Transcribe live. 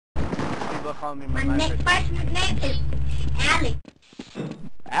people call me My my next person's name is Alex.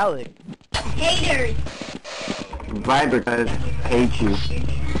 Alec. Haters. Viper does hate you.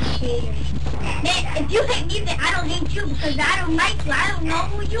 Haters. Man, if you hate me, then I don't hate you because I don't like you. I don't know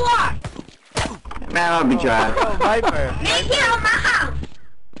who you are. Man, I'll beat your ass. Oh, Viper. Man, get out of my house.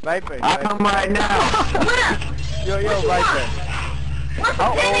 Viper. I'll come right now. What up? Yo, What you Viper. want? Want some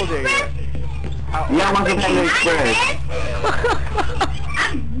How Panda old are you? Express? Yeah, I want some Panda Express.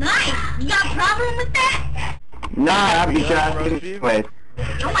 I'm nice. You got a problem with that? Nah, I'll beat your ass anyway.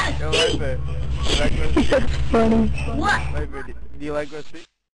 I want Yo, to see. Viper. You like roast beef? That's funny. What? Viper, do you like roast beef?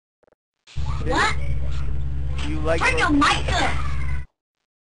 What? Do you like Turn your roast mic up.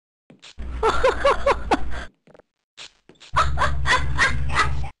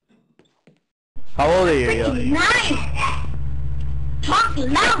 How old are you, yo? Nice. Talk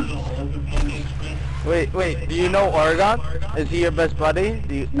loud. Wait, do you know Oregon? Is he your best buddy?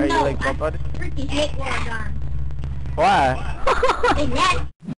 Are you No, like best buddy? I freaking hate Oregon. Why? They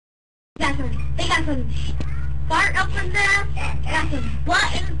got some fart up and down. They got some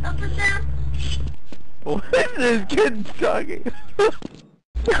buttons up and down. What is this kid talking?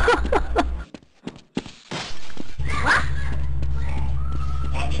 What?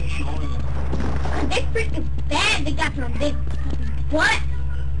 They freaking bad. They got some big butt.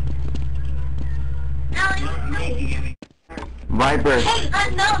 Viper. Hey,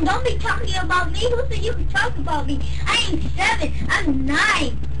 unknown, don't be talking about me. Who said you can talk about me? I ain't 7. I'm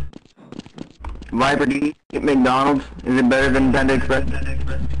 9. Viper, do you eat McDonald's? Is it better than Panda Express?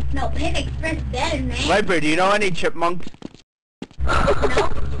 No, Panda Express better, man. Viper, do you know any chipmunks? No?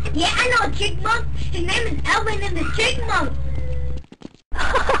 Yeah, I know a chipmunk. His name is Elvin and the Chipmunk.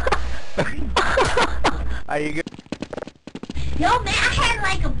 Are you good? Yo, man, I had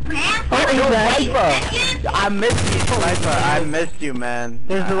like a brand. Yo, Viper! I missed you, Viper. I missed you, man.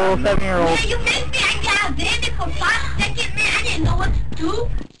 There's a little 7-year-old. Yeah, you missed me. I got abandoned for 5 seconds, man. I didn't know what to do.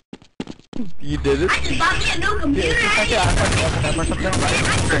 You did it? I just bought me a new computer. I didn't know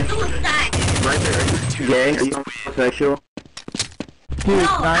suicide. Viper, are you gay? Are you homosexual? Dude, No,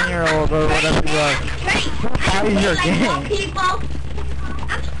 9-year-old or whatever you are. I'm straight. How I is your don't game? like people.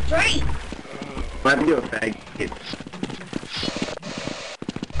 I'm straight. Viper, you a fag.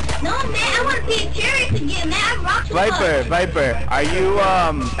 No, man, I want to be serious again, man. I rock too much. Viper, are you,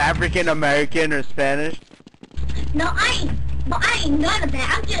 African American or Spanish? No, I ain't none of that.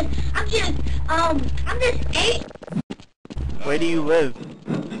 I'm just 8. Where do you live?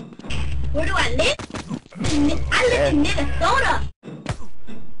 Where do I live? I live in Minnesota.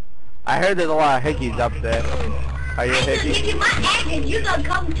 I heard there's a lot of hickeys up there. Are you a I gonna give hickey? you my address. You gonna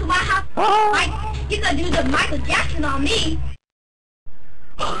come to my house. Like, you gonna do the Michael Jackson on me.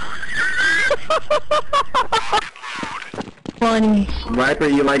 Funny. Viper,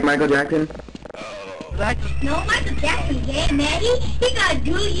 you like Michael Jackson? No, Michael Jackson gay, man. He gonna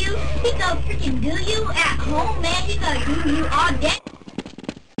do you. He gonna freaking do you at home, man. He gonna do you all day.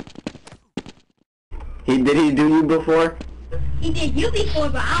 Did he do you before? He did you before,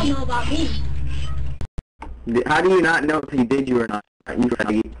 but I don't know about me. How do you not know if he did you or not? You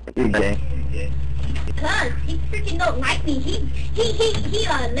faggy. You're gay. Cause he freaking don't like me. He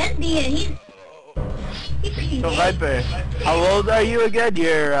a lesbian. He freaking So gay. Viper, how old are you again?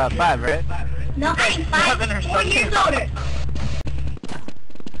 You're 5, right? No, I ain't 5. 4 years older.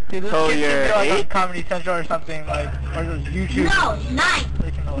 Dude, this So kid should you're be like on 8? Comedy Central or something, like, or those YouTube. No, 9.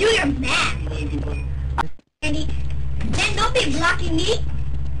 Do your math. Then don't be blocking me.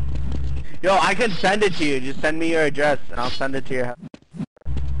 Yo, I can send it to you. Just send me your address and I'll send it to your house.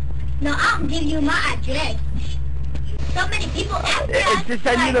 No, I'll give you my address. So many people ask me. It's to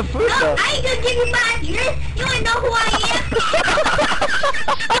send you the food, no, though. I ain't gonna give you my address. You ain't know who I am.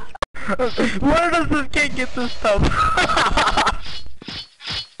 Where does this kid get this stuff?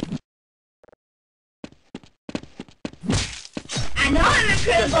 I know I'm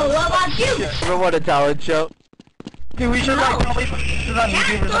incredible. What about you? Ever want a talent show? Dude, we should like No. probably put this on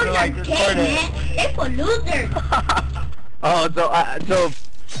YouTube or That's something like gay, record it. man. They for losers. Oh,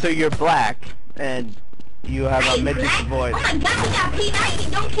 so you're black and you have I a ain't midget's black. voice. Oh my god, we got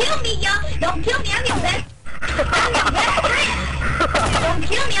P90. Don't kill me, yo. Don't kill me. I'm your best. I'm your best friend. Don't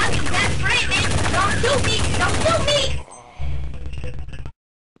kill me. I'm your best friend, man. Don't shoot me. Don't shoot me.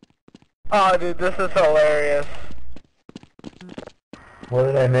 Oh, dude, this is hilarious. What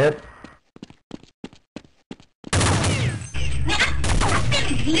did I miss? Man, I'm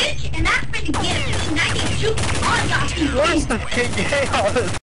finna glitch and I'm finna get a P90 and shoot all y'all people. What is this kid gay all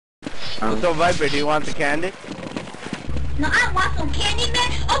this? So Viper, do you want the candy? No, I want some candy,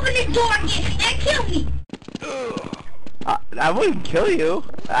 man. Open the door again and kill me. I wouldn't kill you.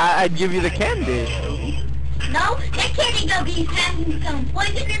 I'd give you the candy. No, that candy gonna be having some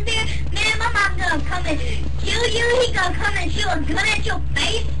poison in there. Man, my mom gonna come and kill you. He gonna come and shoot a gun at your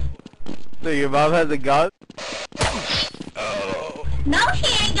face. So your mom has a gun? No,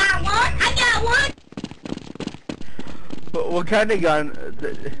 she ain't got one. I got one. But what kind of gun?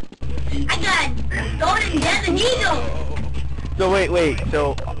 I got golden desert eagle. So wait.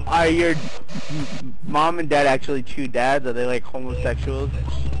 So are your mom and dad actually two dads? Are they like homosexuals?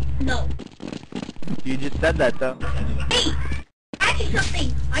 No. You just said that though. Hey, ask you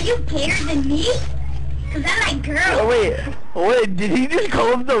something. Are you gayer than me? Cause I like girls. Oh wait, did he just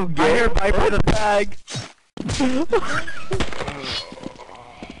call himself gay? I hear Viper the fag.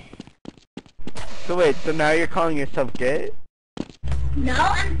 So wait, so now you're calling yourself gay? No,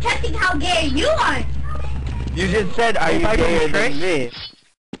 I'm testing how gay you are. You just said, are you gayer than me?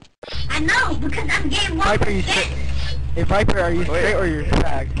 I know, because I'm gay 1%. Viper, you straight? Hey Viper, are you straight or you're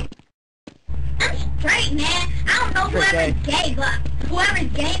fag? I'm straight, man. I don't know Straight whoever's gay, but whoever's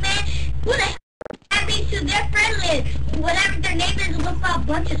gay, man, who the hell that means to their friend list? Whatever their name is, look for a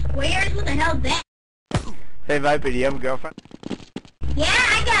bunch of squares. Who the hell's that? Hey Viper, do you have a girlfriend? Yeah,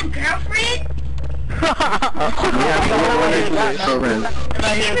 I got a girlfriend. Girlfriend. Everyone in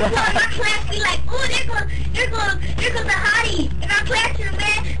my class be like, oh, there goes a hottie in our classroom,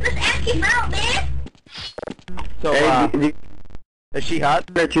 man. Let's ask him out, man. So, Hey, is she hot?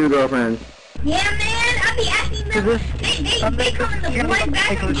 they're two girlfriends. Yeah, man, I be asking them. They come in the boys'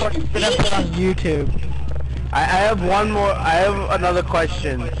 bathroom just to Put it on see me. YouTube. I have one more, I have another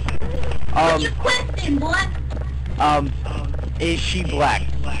question. What's your question, boy? Is she black?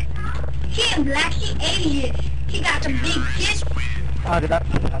 She ain't black, she Asian. She got some big tits. Oh, did that?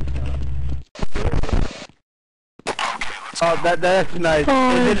 Oh, that's nice.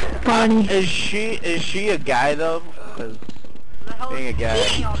 Oh, Is it funny. Is she a guy though? 'Cause being a guy.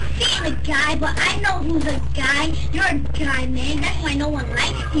 She ain't a guy, but I know who's a guy. You're a guy, man. That's why no one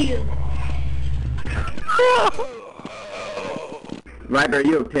likes you. Viper, are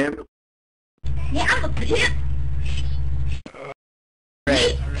you a pimp? Yeah, I'm a pimp.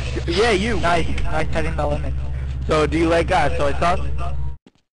 Right. Yeah, you. Nice setting the limit. So, do you like soy sauce? I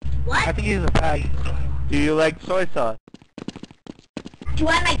What? think he's a fag. Do you like soy sauce? Do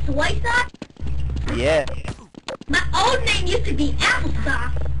I like soy sauce? Yeah. My old name used to be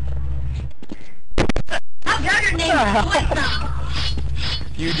applesauce. My brother name is soy sauce.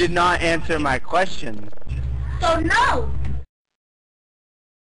 You did not answer my question. So no.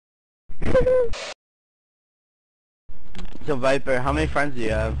 So, Viper, how many friends do you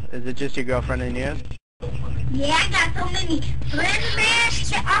have? Is it just your girlfriend and you? Yeah, I got so many friends, man.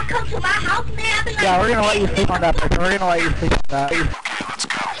 They all come to my house, man. I be like, Yeah, we're gonna let you sleep on that. Viper. We're gonna let you sleep on that.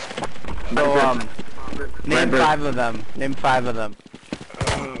 So, name Viper. 5 of them. Name 5 of them.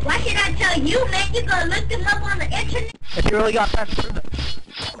 Why should I tell you, man? You gonna look them up on the internet? If you really got time to prove it.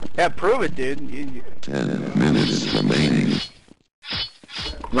 Yeah, prove it, dude. You- 10 minutes remaining.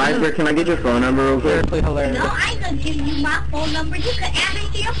 Viper, can I get your phone number real quick? Seriously hilarious. No, I ain't gonna give you my phone number. You can add me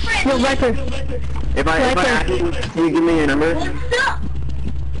to your friend No, list. Viper. If I ask you, can you give me your number? What's up?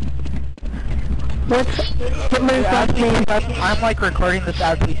 What's Hitler's last name? I'm like recording this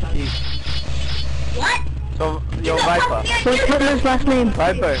as we speak. What? So, You yo, gonna Viper. post me on What's YouTube? Hitler's last name?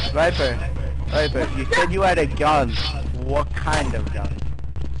 Viper, you said you had a gun. What kind of gun?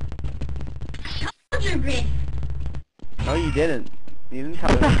 Told you, Rick. No, you didn't. You didn't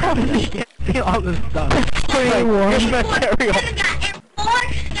tell me. You can't see all this stuff. Pretty warm. It's material.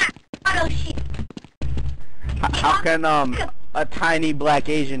 Got auto shit. How can, a tiny black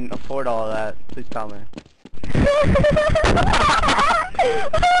Asian afford all of that? Please tell me.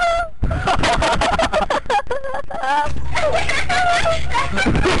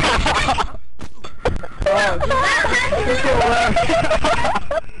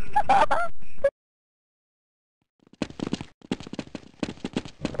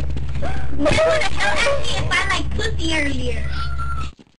 Who the hell asked me if I like pussy earlier?